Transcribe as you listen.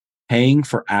paying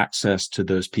for access to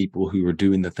those people who are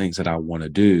doing the things that I want to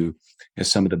do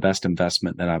is some of the best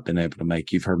investment that I've been able to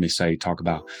make. You've heard me talk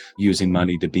about using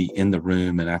money to be in the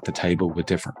room and at the table with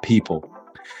different people.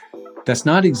 That's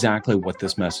not exactly what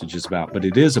this message is about, but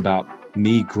it is about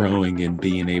me growing and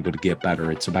being able to get better.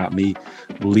 It's about me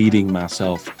leading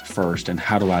myself first. And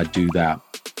how do I do that?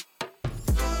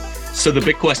 So the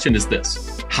big question is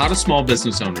this: how do small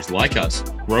business owners like us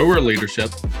grow our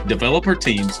leadership, develop our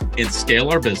teams, and scale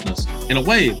our business in a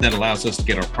way that allows us to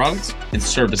get our products and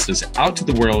services out to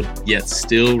the world, yet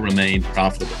still remain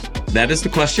profitable? That is the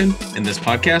question, and this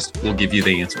podcast will give you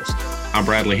the answers. I'm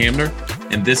Bradley Hamner,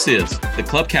 and this is the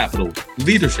Club Capital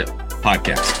Leadership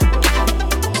Podcast.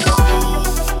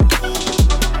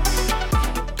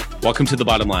 Welcome to The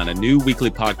Bottom Line, a new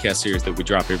weekly podcast series that we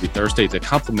drop every Thursday to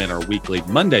complement our weekly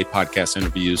Monday podcast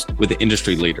interviews with the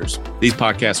industry leaders. These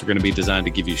podcasts are going to be designed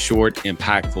to give you short,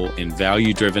 impactful, and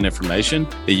value-driven information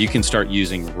that you can start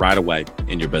using right away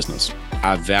in your business.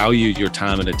 I value your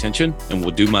time and attention and will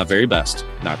do my very best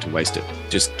not to waste it.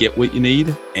 Just get what you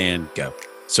need and go.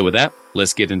 So with that,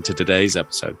 let's get into today's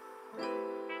episode.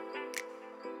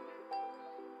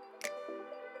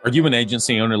 Are you an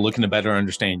agency owner looking to better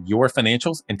understand your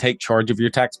financials and take charge of your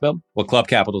tax bill? Well, Club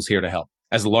Capital is here to help.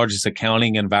 As the largest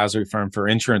accounting and advisory firm for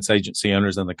insurance agency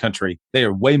owners in the country, they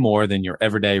are way more than your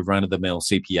everyday run-of-the-mill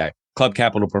CPA. Club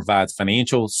Capital provides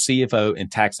financial, CFO,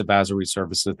 and tax advisory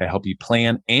services to help you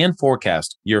plan and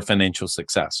forecast your financial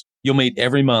success. You'll meet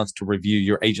every month to review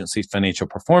your agency's financial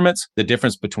performance, the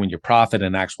difference between your profit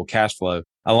and actual cash flow,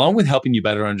 along with helping you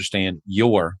better understand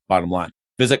your bottom line.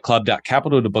 Visit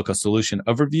club.capital to book a solution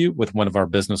overview with one of our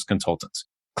business consultants.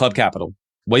 Club Capital,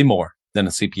 way more than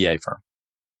a CPA firm.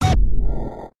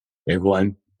 Hey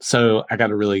everyone. So I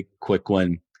got a really quick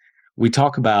one. We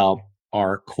talk about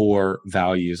our core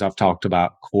values. I've talked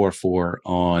about Core 4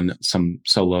 on some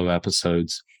solo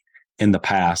episodes in the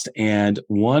past. And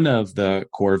one of the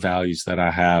core values that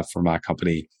I have for my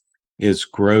company is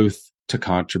growth to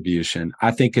contribution.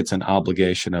 I think it's an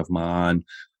obligation of mine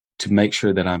to make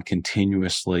sure that I'm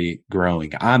continuously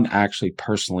growing. I'm actually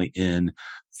personally in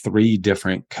 3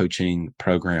 different coaching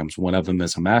programs. One of them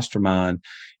is a mastermind.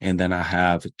 And then I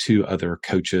have 2 other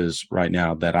coaches right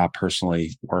now that I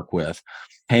personally work with.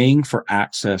 Paying for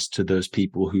access to those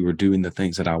people who are doing the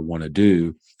things that I want to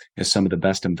do is some of the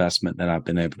best investment that I've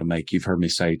been able to make. You've heard me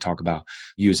talk about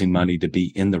using money to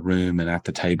be in the room and at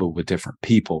the table with different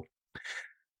people.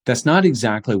 That's not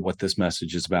exactly what this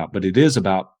message is about, but it is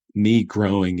about me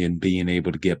growing and being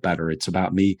able to get better. It's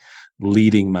about me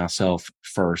leading myself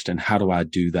first. And how do I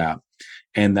do that?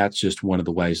 And that's just one of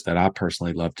the ways that I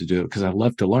personally love to do it, because I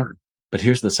love to learn. But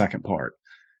here's the second part.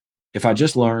 If I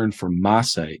just learn for my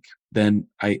sake, then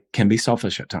I can be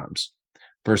selfish at times,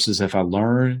 versus if I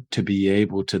learn to be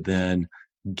able to then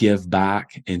give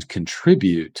back and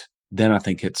contribute, then I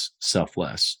think it's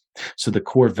selfless. So the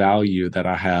core value that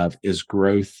I have is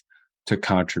growth to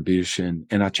contribution.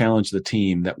 And I challenge the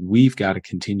team that we've got to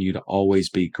continue to always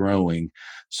be growing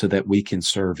so that we can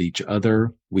serve each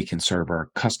other, we can serve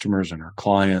our customers and our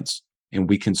clients, and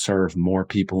we can serve more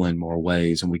people in more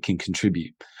ways, and we can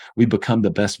contribute. We become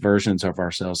the best versions of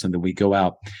ourselves, and then we go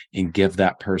out and give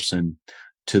that person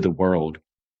to the world.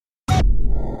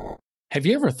 Have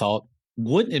you ever thought,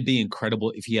 wouldn't it be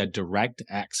incredible if you had direct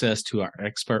access to our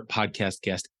expert podcast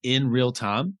guest in real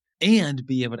time and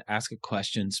be able to ask a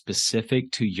question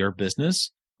specific to your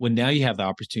business? Well, now you have the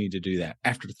opportunity to do that.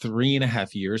 After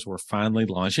 3.5 years, we're finally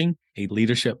launching a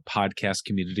leadership podcast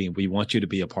community, and we want you to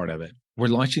be a part of it. We're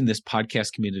launching this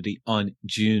podcast community on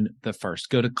June the 1st.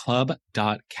 Go to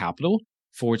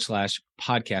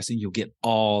club.capital/podcast and you'll get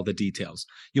all the details.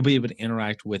 You'll be able to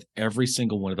interact with every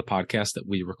single one of the podcasts that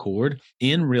we record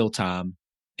in real time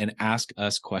and ask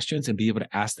us questions and be able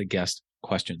to ask the guest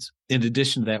questions. In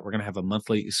addition to that, we're going to have a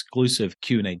monthly exclusive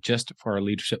Q&A just for our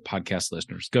leadership podcast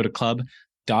listeners. Go to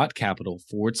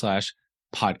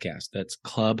club.capital/podcast. That's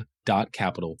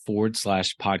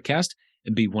club.capital/podcast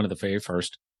and be one of the very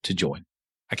first to join.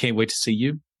 I can't wait to see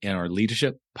you in our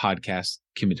leadership podcast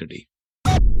community.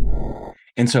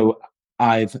 And so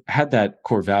I've had that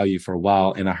core value for a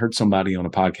while, and I heard somebody on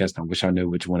a podcast, I wish I knew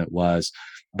which one it was,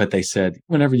 but they said,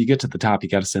 whenever you get to the top, you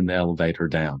got to send the elevator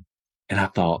down. And I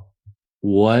thought,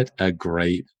 what a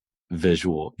great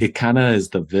visual. It kind of is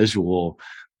the visual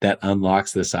that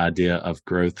unlocks this idea of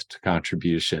growth to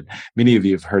contribution. Many of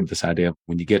you have heard this idea of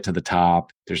when you get to the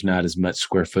top, there's not as much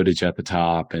square footage at the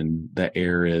top and the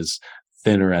air is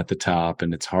thinner at the top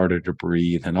and it's harder to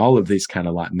breathe, and all of these kind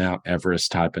of like Mount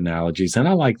Everest type analogies. And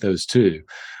I like those too.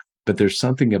 But there's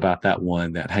something about that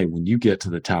one that, hey, when you get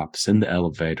to the top, send the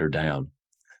elevator down.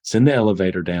 Send the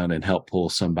elevator down and help pull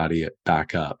somebody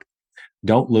back up.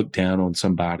 Don't look down on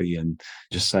somebody and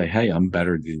just say, hey, I'm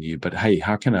better than you, but hey,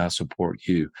 how can I support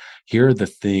you? Here are the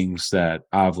things that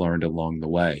I've learned along the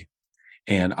way.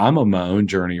 And I'm on my own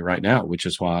journey right now, which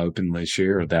is why I openly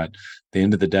share that at the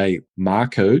end of the day, my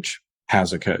coach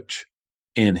has a coach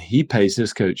and he pays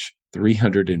his coach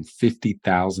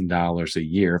 $350,000 a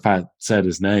year. If I said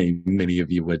his name, many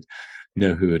of you would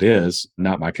know who it is,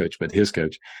 not my coach, but his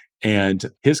coach. And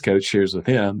his coach shares with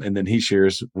him, and then he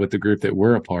shares with the group that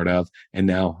we're a part of. And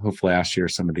now hopefully I share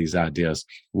some of these ideas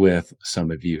with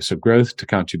some of you. So growth to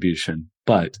contribution.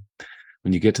 But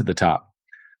when you get to the top,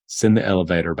 send the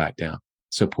elevator back down,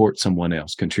 support someone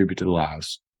else, contribute to the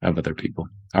lives of other people.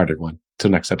 All right, everyone.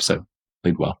 Till next episode,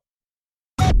 lead well.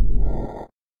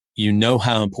 You know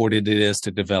how important it is to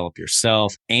develop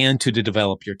yourself and to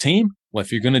develop your team. Well,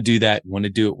 if you're going to do that, you want to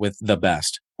do it with the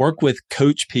best. Work with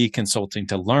Coach P Consulting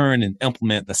to learn and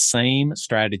implement the same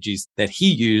strategies that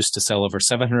he used to sell over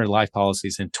 700 life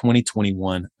policies in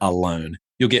 2021 alone.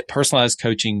 You'll get personalized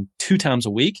coaching 2 times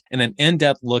a week and an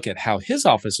in-depth look at how his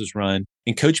office is run.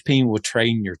 And Coach P will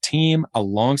train your team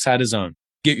alongside his own.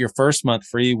 Get your first month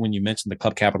free when you mention the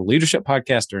Club Capital Leadership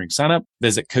Podcast during sign up.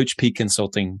 Visit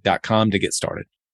CoachPconsulting.com to get started.